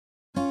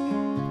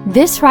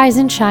This Rise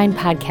and Shine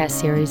podcast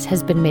series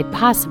has been made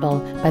possible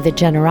by the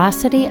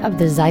generosity of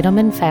the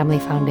Zeidelman Family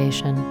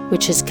Foundation,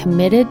 which is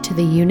committed to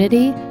the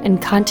unity and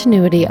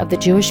continuity of the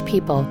Jewish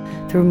people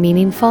through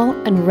meaningful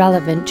and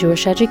relevant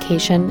Jewish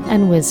education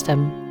and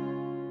wisdom.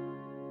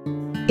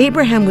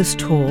 Abraham was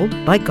told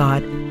by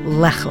God,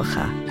 Lech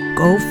Lecha,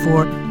 go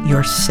for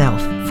yourself,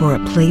 for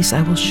a place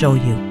I will show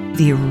you,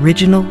 the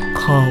original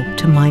call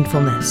to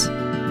mindfulness.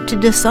 To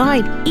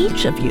decide,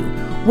 each of you,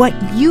 what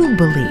you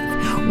believe,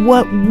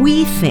 what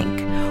we think,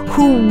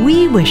 who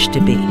we wish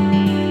to be.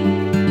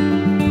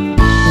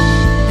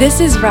 This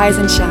is Rise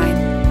and Shine,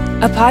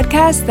 a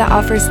podcast that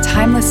offers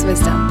timeless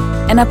wisdom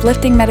and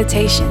uplifting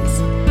meditations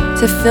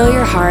to fill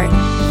your heart,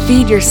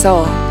 feed your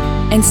soul,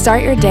 and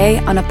start your day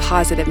on a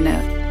positive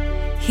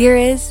note. Here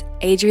is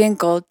Adrienne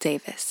Gold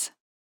Davis.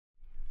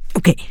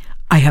 Okay,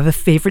 I have a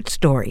favorite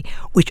story,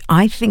 which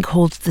I think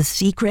holds the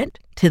secret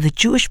to the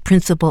Jewish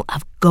principle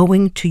of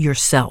going to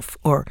yourself,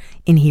 or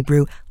in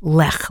Hebrew,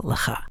 Lech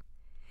Lecha.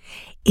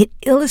 It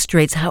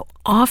illustrates how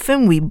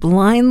often we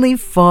blindly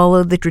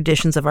follow the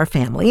traditions of our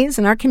families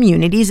and our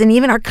communities and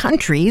even our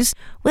countries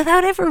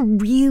without ever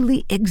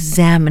really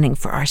examining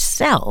for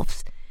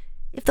ourselves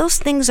if those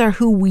things are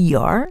who we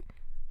are,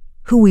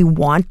 who we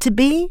want to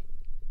be.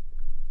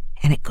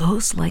 And it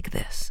goes like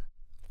this.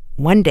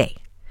 One day,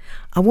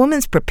 a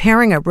woman's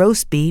preparing a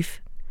roast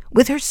beef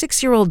with her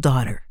 6-year-old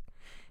daughter.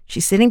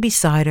 She's sitting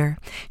beside her.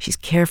 She's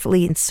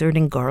carefully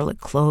inserting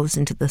garlic cloves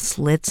into the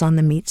slits on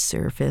the meat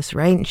surface,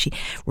 right? And she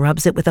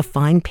rubs it with a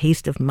fine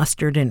paste of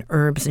mustard and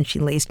herbs, and she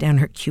lays down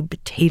her cubed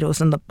potatoes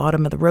on the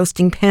bottom of the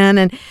roasting pan,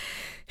 and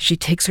she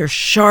takes her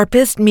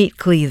sharpest meat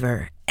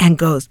cleaver and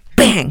goes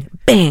bang,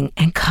 bang,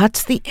 and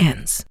cuts the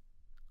ends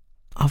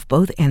of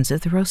both ends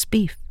of the roast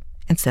beef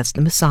and sets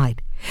them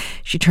aside.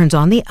 She turns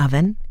on the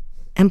oven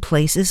and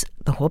places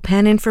the whole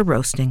pan in for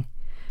roasting,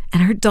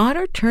 and her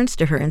daughter turns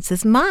to her and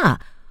says, "Ma,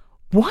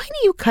 why do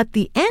you cut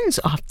the ends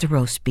off the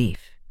roast beef?"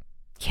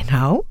 "You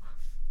know,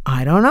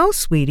 I don't know,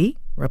 sweetie,"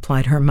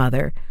 replied her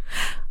mother.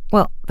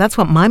 "Well, that's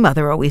what my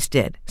mother always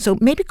did. So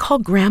maybe call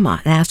Grandma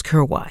and ask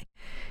her why."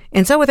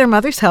 And so with her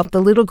mother's help,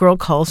 the little girl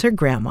calls her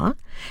Grandma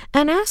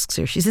and asks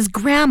her. She says,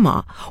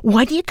 "Grandma,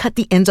 why do you cut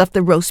the ends off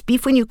the roast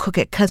beef when you cook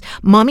it? 'Cause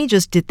Mommy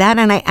just did that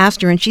and I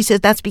asked her and she says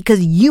that's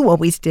because you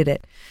always did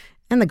it."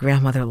 And the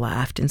grandmother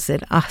laughed and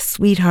said, "Ah,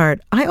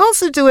 sweetheart, I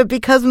also do it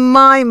because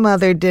my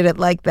mother did it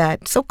like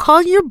that. So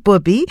call your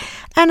booby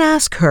and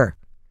ask her."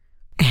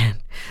 And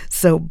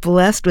so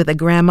blessed with a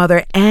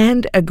grandmother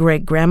and a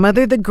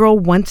great-grandmother, the girl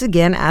once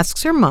again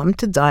asks her mom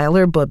to dial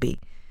her booby.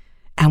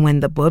 And when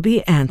the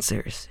booby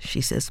answers,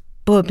 she says,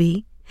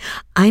 "Booby,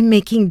 I'm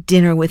making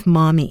dinner with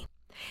Mommy.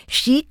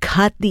 She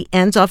cut the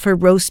ends off her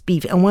roast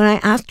beef, and when I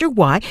asked her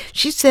why,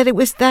 she said it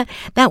was that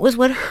was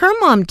what her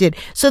mom did.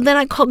 So then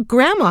I called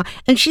Grandma,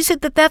 and she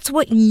said that that's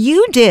what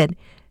you did.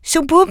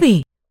 So,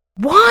 Booby,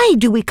 why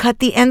do we cut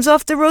the ends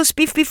off the roast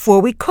beef before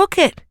we cook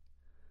it?"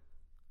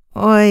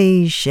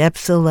 "Oi,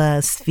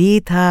 Shepsula,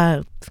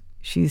 sweetheart,"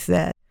 she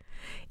said.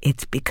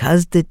 "It's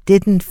because it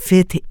didn't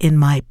fit in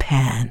my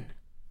pan."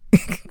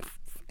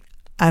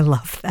 I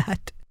love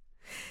that.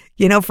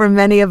 You know, for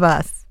many of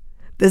us,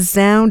 the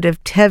sound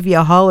of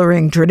Tevye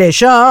hollering,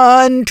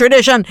 tradition,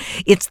 tradition,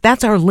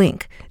 that's our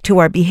link to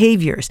our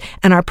behaviors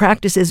and our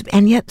practices.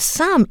 And yet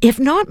some, if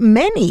not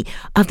many,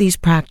 of these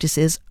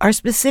practices are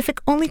specific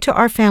only to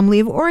our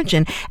family of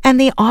origin. And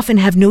they often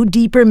have no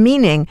deeper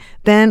meaning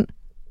than,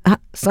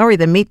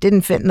 the meat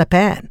didn't fit in the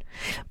pan.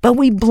 But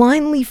we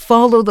blindly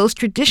follow those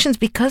traditions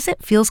because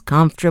it feels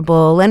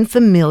comfortable and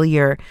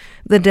familiar.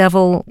 The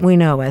devil we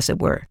know, as it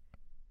were.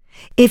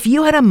 If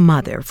you had a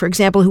mother, for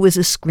example, who was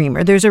a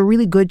screamer, there's a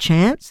really good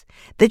chance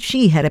that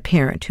she had a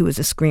parent who was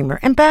a screamer.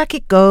 And back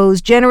it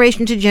goes,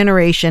 generation to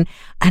generation,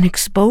 an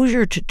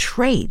exposure to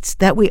traits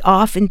that we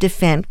often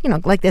defend,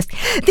 like this.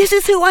 "This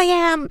is who I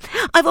am.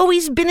 I've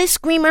always been a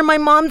screamer. My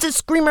mom's a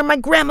screamer. My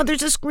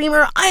grandmother's a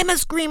screamer. I'm a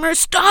screamer.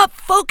 Stop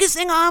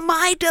focusing on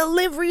my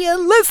delivery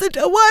and listen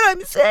to what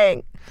I'm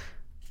saying."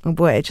 Oh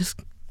boy, I just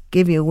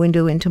gave you a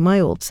window into my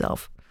old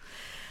self.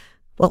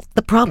 Well,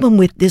 the problem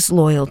with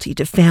disloyalty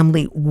to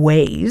family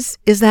ways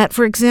is that,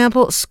 for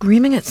example,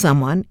 screaming at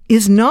someone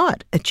is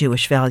not a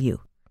Jewish value.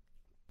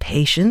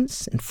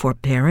 Patience and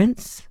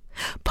forbearance,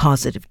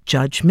 positive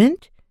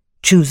judgment,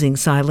 choosing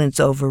silence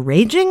over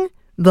raging,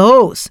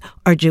 those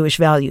are Jewish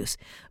values.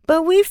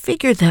 But we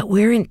figure that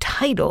we're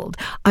entitled,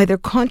 either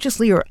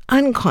consciously or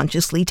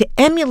unconsciously, to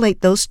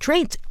emulate those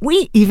traits.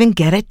 We even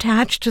get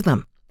attached to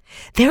them.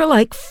 They're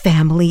like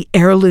family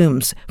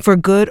heirlooms, for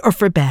good or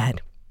for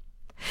bad.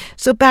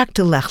 So back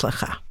to Lech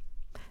Lecha.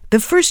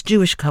 The first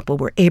Jewish couple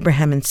were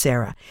Abraham and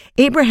Sarah.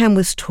 Abraham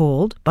was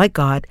told by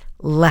God,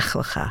 Lech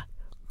Lecha,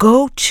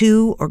 go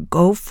to or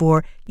go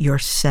for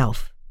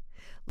yourself.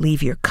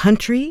 Leave your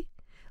country,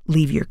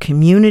 leave your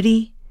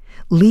community,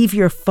 leave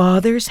your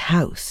father's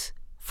house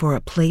for a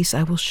place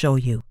I will show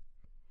you.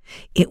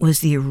 It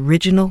was the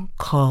original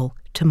call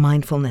to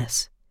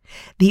mindfulness,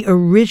 the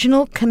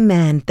original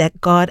command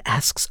that God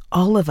asks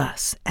all of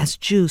us as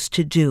Jews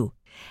to do.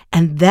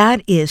 and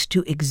that is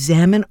to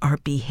examine our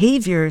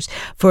behaviors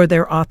for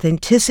their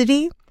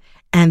authenticity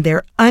and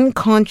their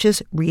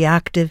unconscious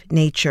reactive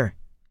nature.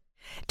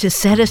 To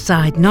set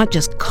aside not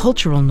just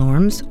cultural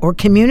norms or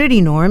community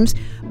norms,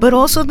 but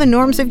also the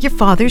norms of your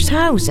Father's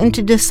house, and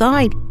to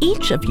decide,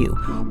 each of you,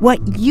 what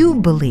you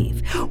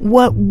believe,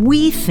 what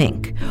we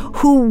think,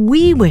 who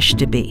we wish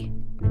to be.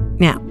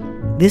 Now,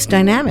 this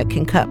dynamic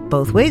can cut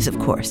both ways, of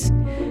course.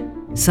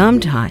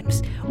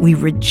 Sometimes we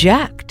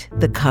reject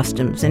the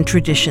customs and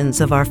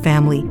traditions of our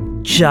family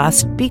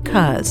just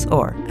because,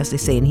 or as they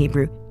say in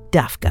Hebrew,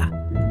 dafka.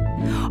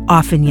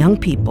 Often young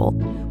people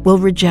will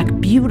reject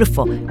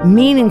beautiful,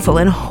 meaningful,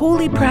 and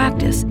holy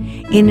practice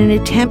in an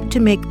attempt to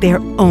make their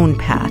own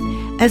path,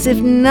 as if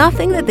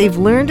nothing that they've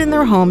learned in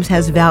their homes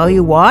has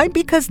value. Why?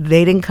 Because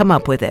they didn't come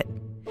up with it.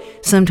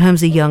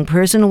 Sometimes a young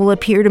person will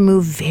appear to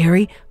move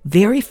very,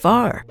 very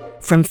far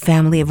from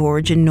family of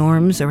origin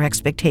norms or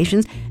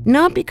expectations,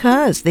 not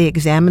because they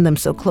examine them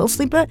so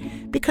closely, but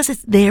because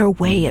it's their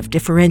way of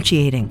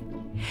differentiating.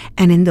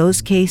 And in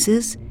those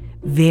cases,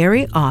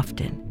 very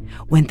often,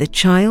 when the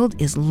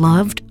child is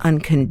loved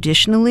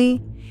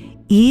unconditionally,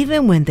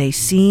 even when they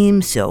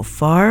seem so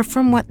far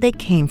from what they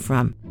came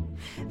from,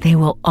 they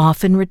will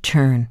often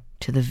return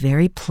to the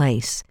very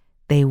place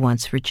they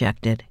once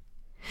rejected.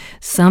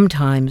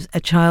 Sometimes a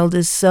child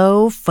is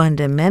so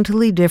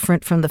fundamentally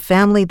different from the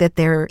family that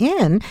they're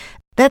in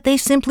that they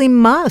simply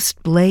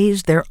must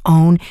blaze their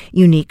own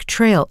unique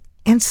trail,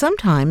 and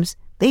sometimes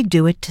they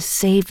do it to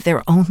save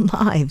their own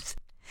lives.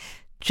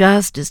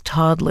 Just as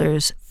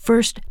toddlers'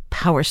 first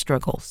power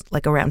struggles,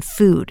 like around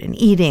food and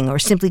eating, or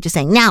simply just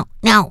saying, now,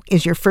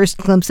 is your first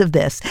glimpse of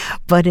this.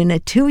 But in a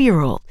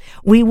 2-year-old,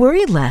 we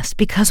worry less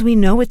because we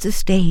know it's a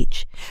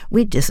stage.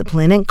 We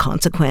discipline and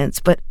consequence,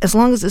 but as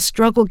long as the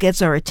struggle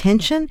gets our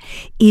attention,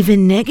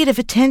 even negative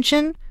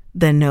attention,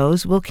 the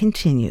no's will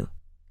continue.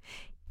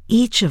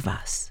 Each of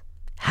us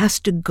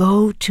has to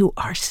go to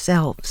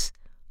ourselves,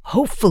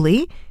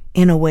 hopefully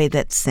in a way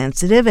that's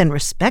sensitive and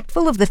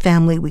respectful of the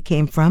family we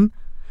came from.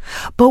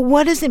 But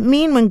what does it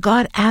mean when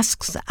God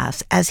asks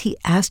us, as he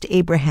asked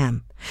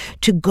Abraham,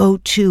 to go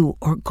to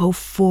or go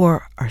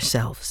for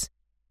ourselves?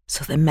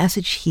 So the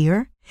message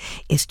here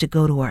is to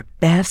go to our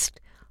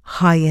best,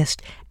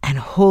 highest, and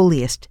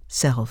holiest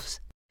selves,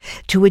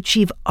 to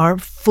achieve our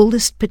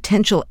fullest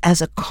potential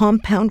as a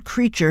compound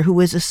creature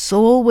who is a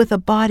soul with a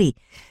body,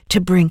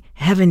 to bring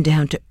heaven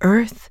down to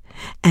earth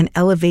and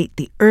elevate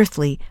the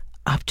earthly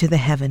up to the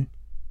heaven.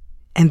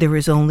 And there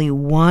is only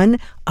one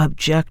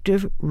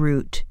objective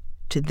route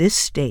to this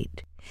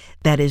state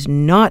that is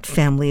not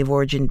family of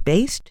origin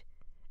based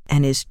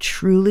and is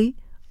truly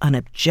an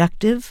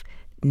objective,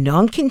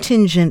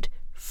 non-contingent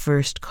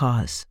first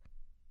cause.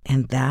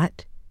 And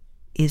that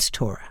is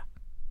Torah.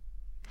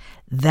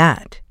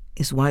 That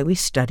is why we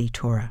study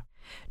Torah,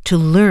 to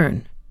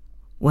learn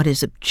what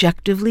is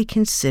objectively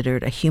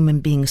considered a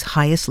human being's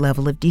highest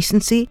level of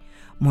decency,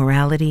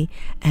 morality,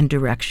 and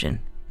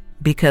direction.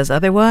 Because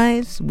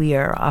otherwise, we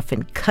are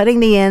often cutting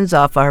the ends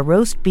off our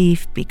roast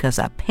beef because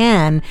a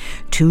pan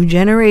 2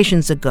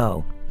 generations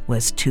ago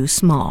was too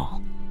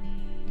small.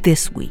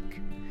 This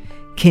week,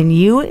 can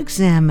you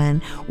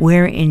examine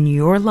where in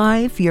your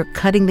life you're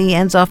cutting the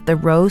ends off the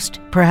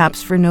roast,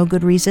 perhaps for no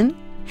good reason?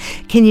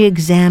 Can you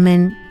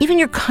examine even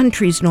your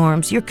country's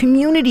norms, your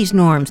community's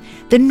norms,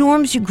 the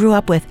norms you grew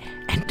up with,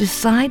 and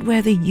decide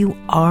whether you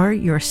are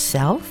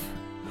yourself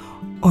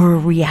or a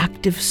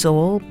reactive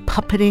soul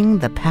puppeting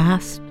the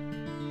past?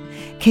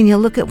 Can you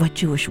look at what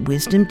Jewish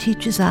wisdom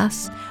teaches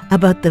us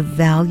about the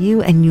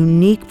value and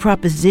unique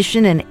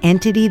proposition and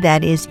entity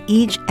that is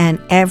each and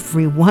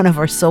every one of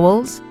our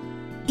souls?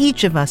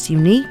 Each of us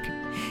unique,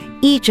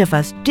 each of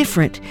us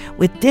different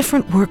with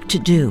different work to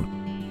do,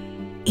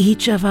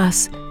 each of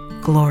us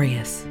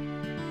glorious.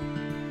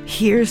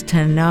 Here's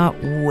to not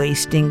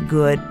wasting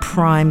good,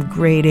 prime,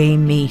 grade A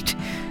meat,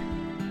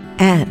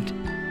 and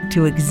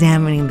to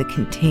examining the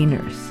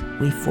containers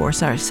we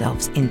force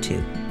ourselves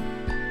into.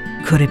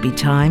 Could it be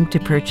time to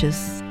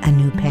purchase a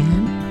new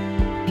pan?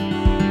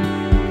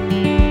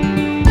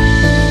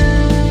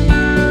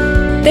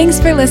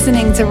 Thanks for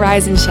listening to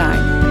Rise and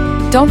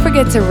Shine. Don't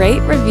forget to rate,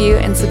 review,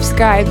 and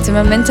subscribe to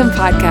Momentum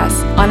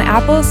Podcasts on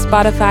Apple,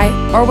 Spotify,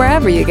 or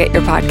wherever you get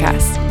your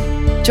podcasts.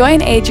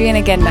 Join Adrian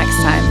again next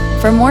time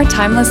for more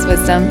timeless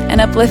wisdom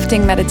and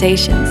uplifting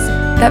meditations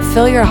that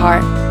fill your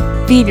heart,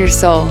 feed your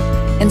soul,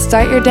 and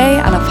start your day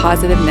on a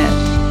positive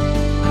note.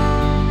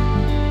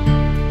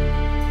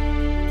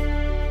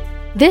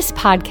 This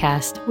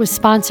podcast was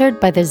sponsored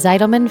by the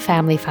Zeidelman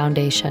Family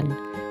Foundation.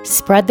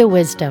 Spread the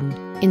wisdom.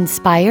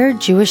 Inspire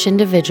Jewish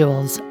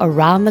individuals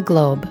around the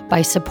globe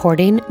by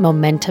supporting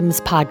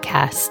Momentum's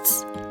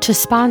podcasts. To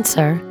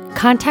sponsor,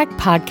 contact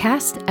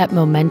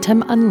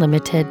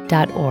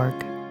podcast@momentumunlimited.org.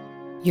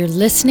 You're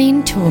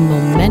listening to a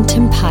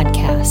Momentum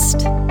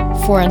podcast.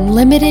 For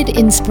unlimited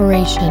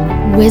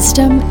inspiration,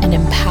 wisdom, and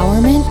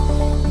empowerment,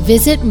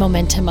 visit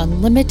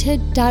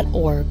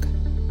momentumunlimited.org.